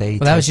timeline that they...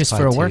 Well, that was just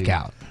for a testified to-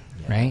 workout,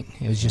 right?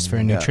 It was just for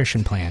a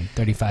nutrition plan,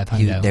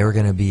 $3,500. They were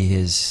going to be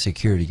his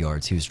security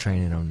guards. He was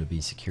training them to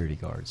be security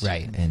guards.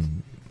 Right.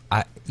 And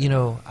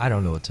I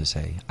don't know what to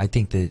say. I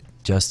think that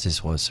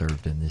justice was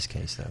served in this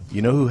case, though.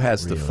 You know who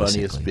has the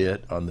funniest Realistically.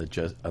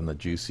 bit on the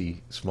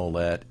Juicy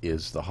Smollett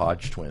is the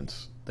Hodge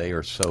twins. They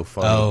are so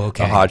funny. Oh,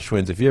 okay. The Hodge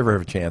twins. If you ever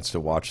have a chance to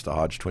watch the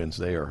Hodge twins,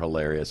 they are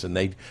hilarious, and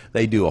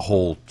they do the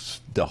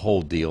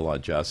whole deal on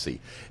Jussie,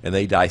 and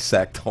they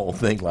dissect the whole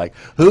thing. Like,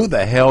 who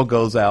the hell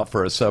goes out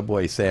for a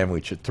Subway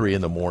sandwich at 3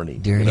 in the morning?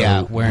 During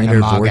wearing a winter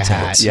MAGA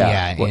vortex.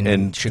 hat.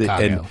 In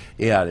Chicago.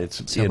 It's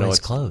Subway's it's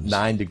closed.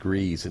 9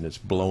 degrees and it's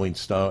blowing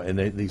snow, and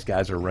these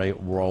guys are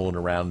rolling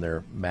around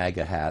their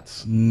MAGA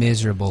hats.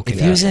 Miserable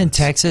If he was in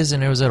Texas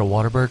and it was at a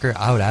Whataburger,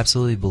 I would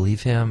absolutely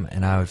believe him,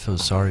 and I would feel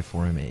sorry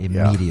for him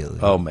immediately.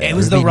 Oh man, It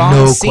was There'd the be wrong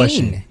no scene.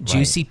 question.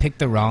 Juicy picked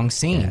the wrong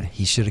scene. Yeah,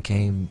 he should have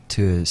came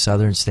to a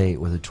southern state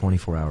with a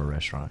 24-hour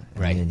restaurant,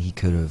 Right. and he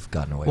could have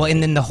gotten away Well, with and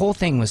it. then the whole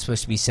thing was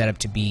supposed to be set up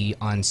to be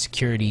on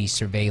security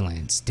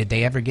surveillance. Did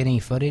they ever get any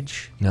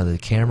footage? No, the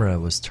camera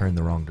was turned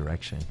the wrong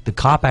direction. The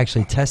cop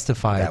actually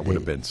testified that would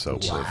have been so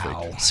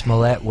perfect.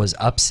 Smollett was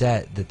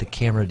upset that the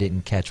camera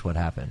didn't catch what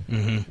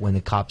happened when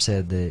the cop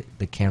said that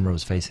the camera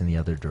was facing the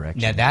other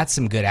direction. Now, that's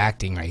some good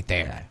acting right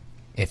there.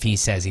 If he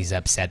says he's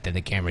upset that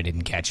the camera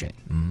didn't catch it.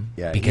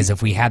 Yeah, Because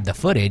if we had the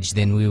footage,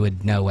 then we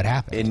would know what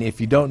happened. And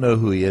if you don't know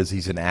who he is,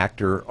 he's an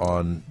actor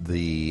on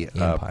the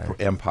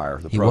Empire.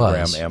 the He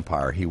program was.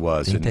 Empire. He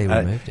was. I think they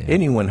removed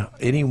him.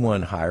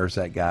 Anyone hires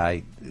that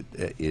guy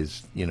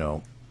is,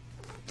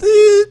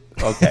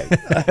 okay.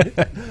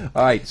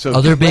 All right. So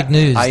Other big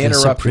news, I the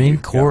interrupted Supreme you.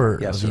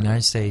 Court Yes, of sir. the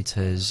United States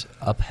has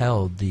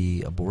upheld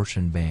the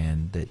abortion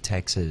ban that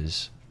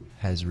Texas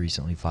has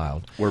recently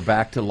filed. We're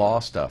back to law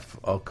stuff.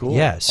 Oh, cool.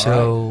 Yeah,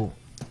 so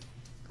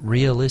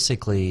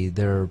realistically,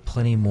 there are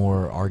plenty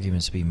more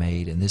arguments to be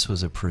made, and this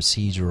was a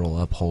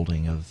procedural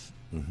upholding of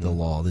the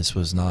law. This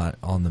was not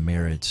on the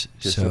merits.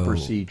 Just so a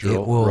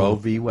procedural. Roe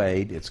v.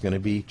 Wade, it's going to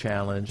be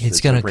challenged.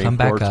 It's going to come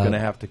back Court's up. going to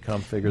have to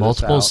come figure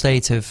Multiple this out.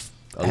 states have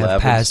 11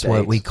 passed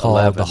what we states, call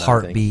 11, the I think.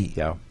 heartbeat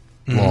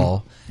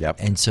law. Yep.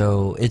 And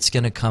so it's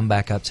going to come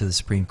back up to the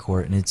Supreme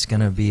Court, and it's going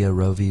to be a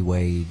Roe v.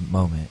 Wade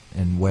moment.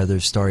 And whether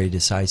stare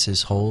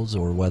decisis holds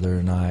or whether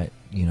or not,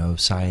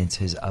 science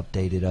has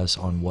updated us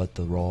on what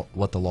the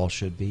law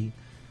should be,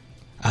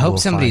 I hope we'll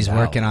somebody's find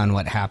out. working on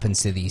what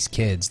happens to these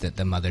kids that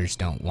the mothers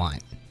don't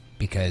want.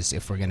 Because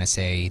if we're going to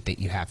say that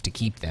you have to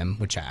keep them,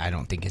 which I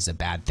don't think is a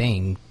bad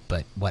thing,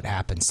 but what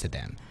happens to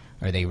them?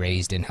 Are they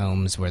raised in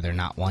homes where they're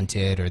not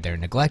wanted or they're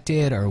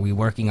neglected? Or are we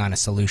working on a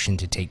solution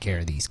to take care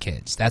of these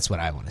kids? That's what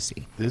I want to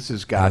see. This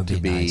has got to That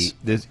would be be. nice.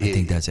 This, I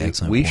think that's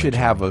excellent We point, should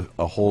have Jeremy.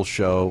 a whole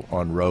show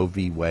on Roe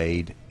v.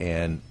 Wade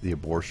and the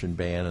abortion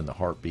ban and the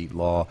heartbeat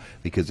law,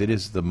 because it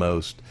is the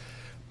most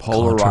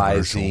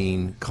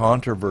polarizing,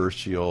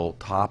 controversial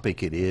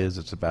topic it is.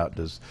 It's about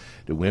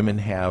do women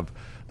have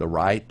the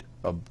right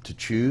to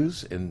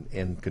choose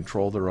and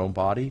control their own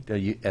body?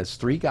 As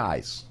three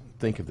guys,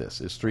 think of this.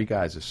 As three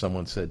guys, if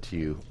someone said to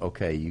you,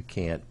 okay, you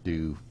can't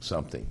do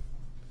something,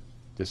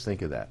 just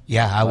think of that.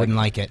 Yeah, I wouldn't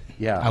like it.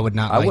 Yeah, I would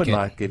not I like wouldn't it.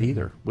 like it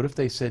either. What if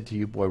they said to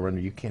you, boy, Runner,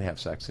 you can't have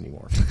sex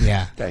anymore?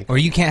 Yeah. Okay. Or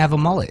you can't have a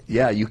mullet.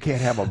 Yeah, you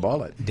can't have a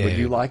mullet. Would Dude,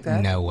 you like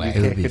that? no way. You It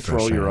can't would be control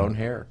your frustrating. own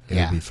hair. It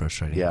Yeah. would be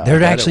frustrating. Yeah, I They're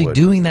bet it actually would.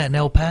 doing that in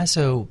El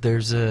Paso.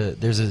 There's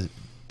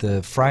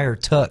the Friar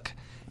Tuck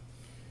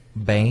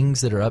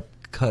bangs that are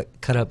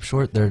cut up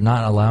short. They're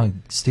not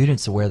allowing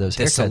students to wear those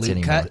The haircuts salute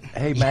anymore. cut?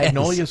 Hey, Yes.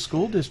 Magnolia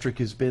School District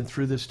has been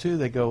through this too.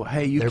 They go,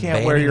 hey, you They're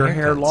can't wear banning your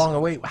hair haircuts. long. Oh,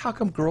 wait, how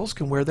come girls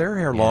can wear their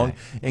hair long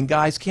and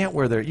guys can't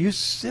wear their? You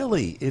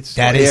silly! It's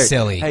That is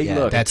silly. Hey, Yeah,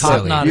 look, that's top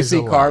silly. knot. You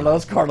see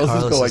Carlos? Carlos is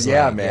Carlos going, is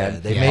yeah, like, man. yeah,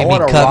 they I made me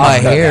wanna cut rock my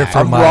the- hair for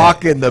I'm my-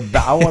 rocking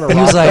the. I want to.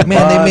 He was like,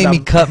 man, they made me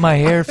I'm- cut my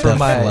hair for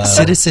my flow.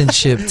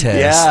 citizenship test.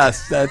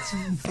 Yes, that's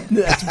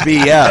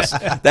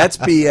BS. That's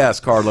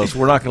BS, Carlos.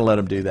 We're not going to let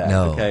them do that.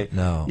 No, okay?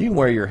 no. You can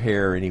wear your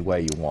hair any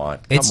way you want.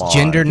 It's Come on,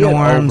 gender get over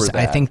norms.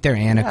 I that. think they're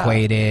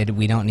antiquated.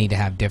 We don't need to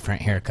have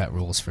different haircut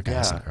rules for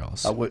guys and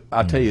girls.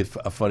 I'll tell you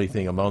a funny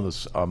thing. I'm on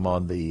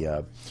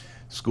the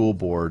school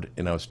board,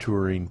 and I was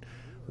touring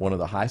one of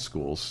the high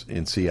schools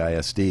in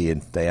CISD,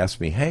 and they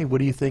asked me, hey, what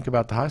do you think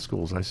about the high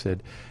schools? I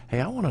said, hey,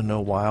 I want to know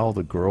why all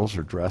the girls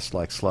are dressed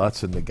like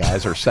sluts and the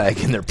guys are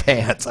sagging their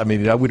pants. I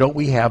mean, don't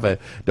we have a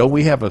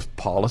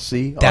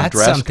policy on That's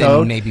dress something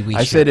code? maybe we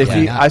I should said,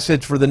 clean up. I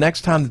said, for the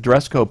next time the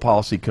dress code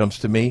policy comes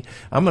to me,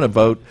 I'm going to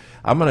vote.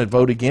 I'm going to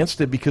vote against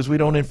it because we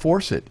don't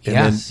enforce it. And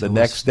Yes. then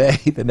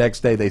the next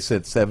day they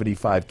sent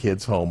 75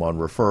 kids home on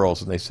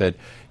referrals, and they said,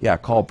 yeah,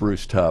 call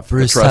Bruce Tuff, the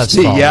Bruce Tuff's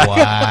trustee. fault. Yeah.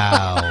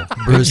 Wow.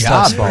 Bruce Good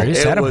Tuff's job, fault. Bruce.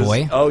 It That a was-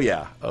 boy. Oh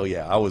yeah,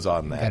 I was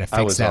on that. Gotta fix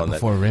I was that on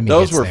before that. Remy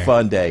Those gets were there.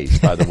 fun days,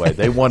 by the way.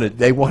 They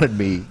wanted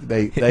me.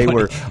 They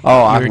were.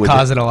 Oh, I You were would-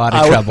 causing a lot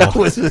of I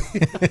trouble. was-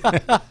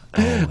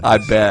 I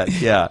bet.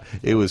 Yeah,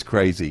 it was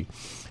crazy.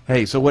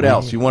 Hey, so what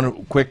else? You want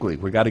to quickly?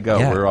 We got to go.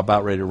 Yeah. We're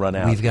about ready to run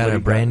out. We've got What do a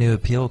you brand new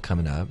appeal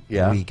coming up.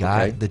 Yeah, We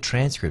got okay. the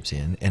transcripts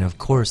in. And, of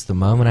course, the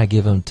moment I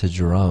give them to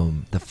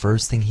Jerome, the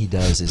first thing he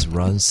does is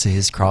runs to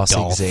his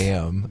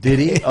cross-exam. Did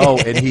he? Oh,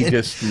 and he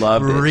just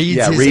loved it. Reads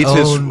yeah, his reads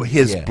own-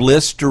 his yeah.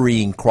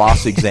 blistering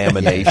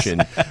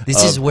cross-examination.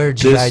 This is where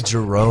G.I.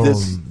 Jerome,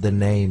 this- the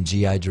name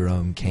G.I.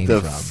 Jerome came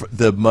the,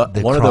 from. one of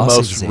the most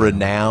cross-exam.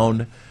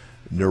 renowned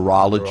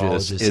neurologists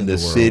Neurologist in the world.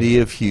 city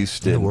of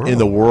Houston, In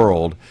the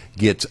world.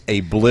 gets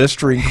a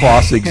blistering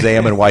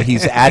cross-examine while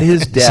he's at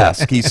his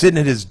desk. He's sitting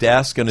at his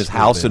desk in his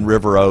house in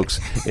River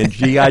Oaks, and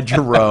G.I.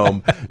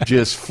 Jerome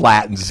just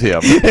flattens him.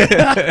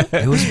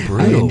 It was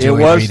brutal. enjoy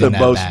It was reading the that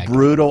most back.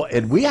 brutal,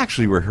 and we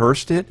actually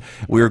rehearsed it.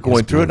 We were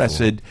going through it, and I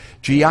beautiful. said,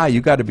 G.I.,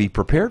 you got to be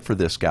prepared for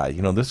this guy.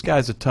 You know, this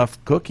guy's a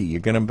tough cookie. You're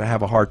going to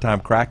have a hard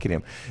time cracking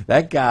him.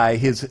 That guy,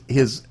 his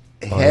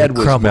head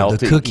was crumbled. melting.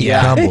 The cookie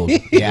Yeah. crumbled.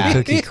 Yeah. The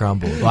cookie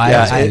crumbled. Well,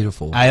 Yeah, It's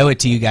beautiful. I owe it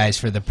to you guys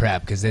for the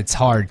prep because it's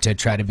hard to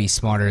try to be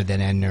smarter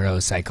than a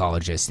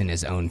neuropsychologist in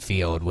his own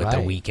field with a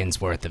Right. weekend's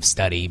worth of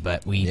study.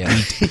 But we Yeah.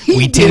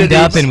 we teamed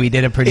up and we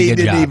did a pretty He good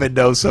didn't job. even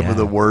know some of Yeah.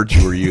 the words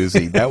you were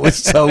using. That was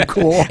so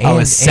cool. I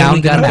was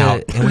sounding them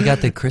out. And we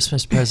got the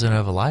Christmas present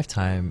of a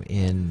lifetime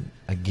in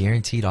a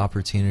guaranteed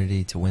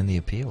opportunity to win the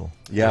appeal.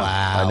 Yeah,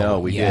 Wow. I know.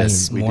 We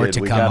Yes, did. We more did.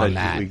 to we come got on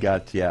that. We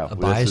got A this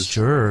biased is-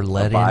 juror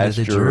let a into biased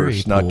the juror jury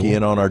snuck pool.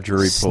 in on our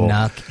jury pool.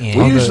 Snuck in.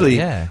 We Well, usually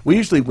yeah. we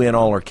usually win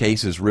all our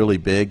cases really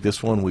big.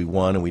 This one we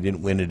won, and we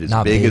didn't win it as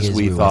Not big big as as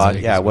we we thought.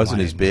 wanted. Yeah, it wasn't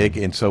Wanted. as big,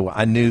 and so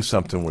I knew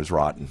something was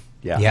rotten.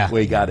 Yeah, Yeah.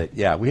 we got it.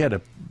 Yeah, we had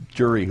a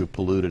jury who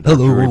polluted our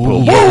Hello. jury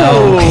pool. Yeah.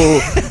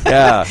 Whoa!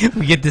 Yeah.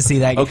 We get to see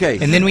that. Okay.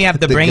 And then we have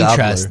the brain gobbler.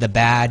 trust, the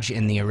badge,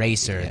 and the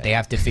eraser. They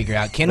have to figure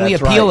out, can we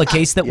That's appeal right. a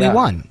case that we Yeah.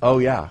 won? Oh,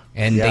 yeah.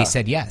 And Yeah. they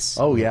said yes.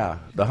 Oh, yeah.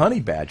 The honey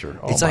badger.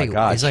 Oh, It's my like-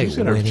 God. it's like She's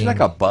winning- like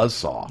a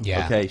buzzsaw.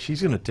 Yeah. Okay.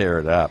 She's going to tear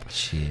it up.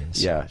 She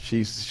is. Yeah.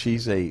 She's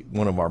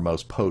one of our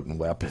most potent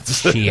weapons.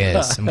 She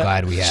is. I'm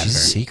glad we have She's a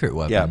her. secret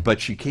weapon. Yeah,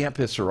 but you can't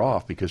piss her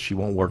off because she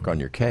won't work on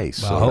your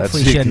case. Well, so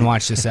hopefully that's, she didn't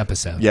watch this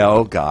episode. Yeah,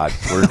 oh God,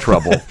 we're in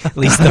trouble. At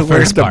least the We're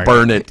first to part.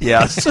 burn it.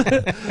 Yes.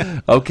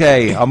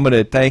 Okay, I'm going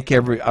to thank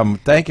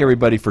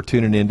everybody for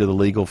tuning into the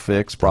Legal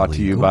Fix, brought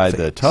to you Legal by the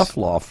Fix. Tough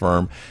Law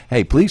Firm.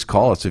 Hey, please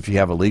call us if you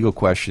have a legal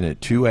question at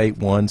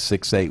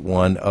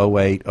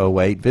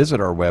 281-681-0808. Visit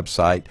our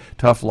website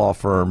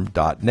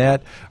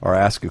toughlawfirm.net or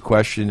ask a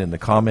question in the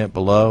comment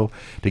below.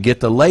 To get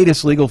the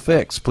latest legal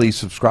fix, please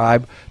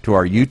subscribe to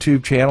our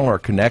YouTube channel or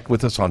connect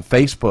with us on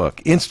Facebook,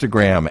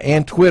 Instagram,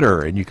 and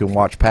Twitter. And you can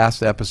watch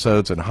past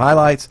episodes and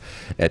highlights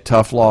at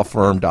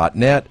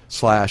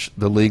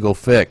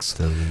toughlawfirm.net/thelegalfix.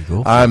 The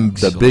Legal I'm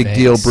Fix. the big Fix.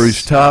 deal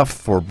Bruce Tuff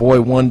for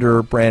Boy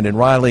Wonder, Brandon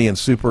Riley, and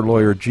super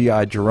lawyer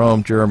G.I.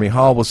 Jerome, Jeremy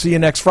Hall. We'll see you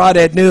next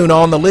Friday at noon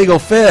on The Legal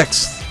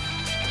Fix.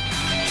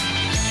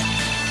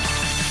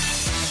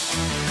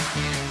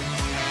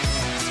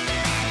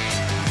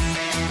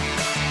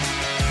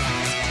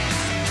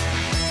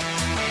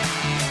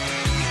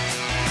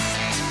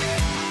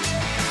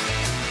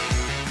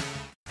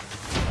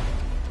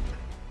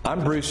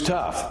 I'm Bruce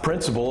Tuff,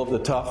 principal of the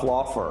Tuff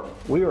Law Firm.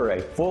 We are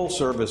a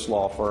full-service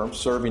law firm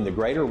serving the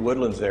greater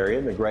Woodlands area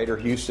and the greater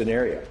Houston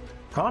area.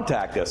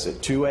 Contact us at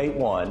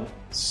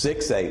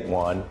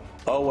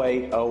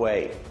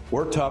 281-681-0808.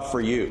 We're tough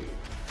for you.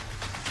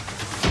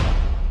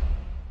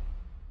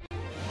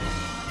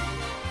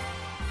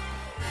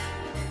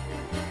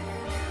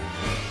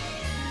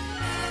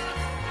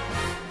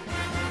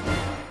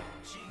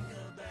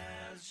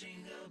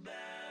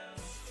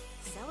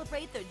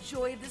 Celebrate the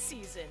joy of the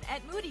season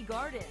at Moody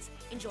Gardens.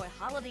 Enjoy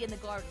Holiday in the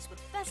Gardens with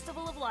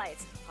Festival of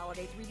Lights,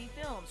 Holiday 3D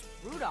Films,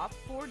 Rudolph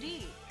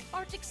 4D,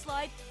 Arctic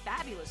Slide,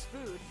 fabulous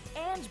food,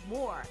 and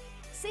more.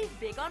 Save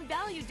big on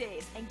value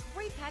days and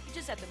great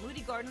packages at the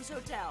Moody Gardens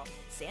Hotel.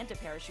 Santa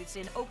parachutes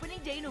in opening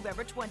day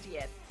November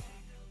 20th.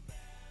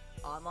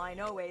 Online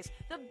always,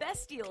 the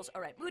best deals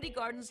are at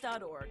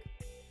moodygardens.org.